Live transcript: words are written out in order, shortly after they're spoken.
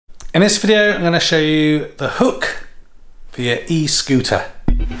In this video, I'm going to show you the hook for your e-scooter.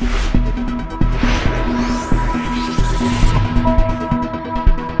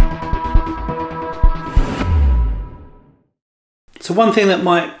 So one thing that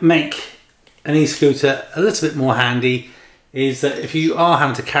might make an e-scooter a little bit more handy is that if you are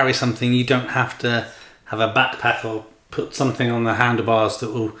having to carry something, you don't have to have a backpack or put something on the handlebars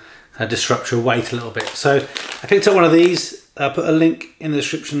that will disrupt your weight a little bit. So I picked up one of these. I'll put a link in the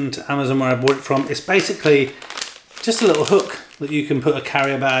description to Amazon where I bought it from. It's basically just a little hook that you can put a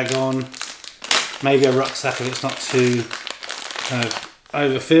carrier bag on, maybe a rucksack if it's not too kind of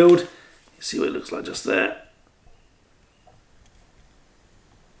overfilled. You see what it looks like just there.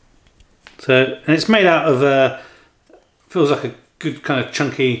 So, and it's made out of, feels like a good kind of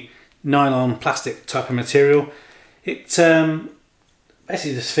chunky nylon plastic type of material. It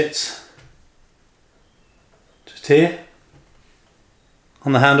basically just fits just here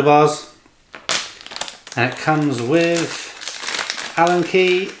on the handlebars, and it comes with Allen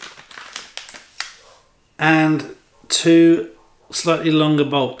key and two slightly longer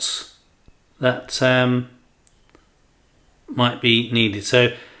bolts that might be needed. So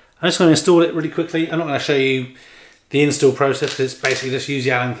I'm just going to install it really quickly. I'm not going to show you the install process because it's basically just use the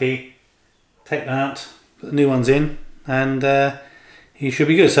Allen key, take that out, put the new ones in, and you should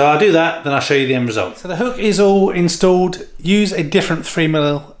be good. So I'll do that, then I'll show you the end result. So the hook is all installed. Use a different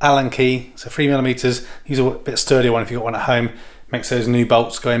 3mm Allen key, so 3mm. Use a bit sturdier one if you've got one at home. Makes those new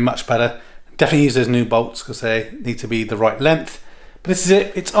bolts go in much better. Definitely use those new bolts because they need to be the right length. But this is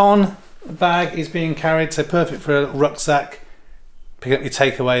it, it's on. The bag is being carried, so perfect for a little rucksack. Pick up your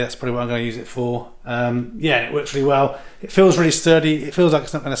takeaway, that's probably what I'm going to use it for. Yeah, it works really well. It feels really sturdy. It feels like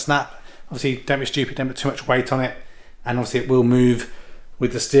it's not going to snap. Obviously, don't be stupid, don't put too much weight on it. And obviously it will move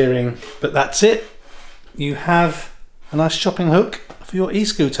with the steering, but that's it. You have a nice shopping hook for your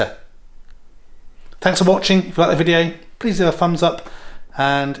e-scooter. Thanks for watching. If you like the video, please give a thumbs up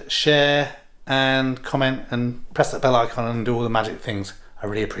and share and comment and press that bell icon and do all the magic things. I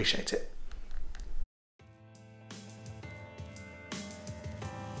really appreciate it.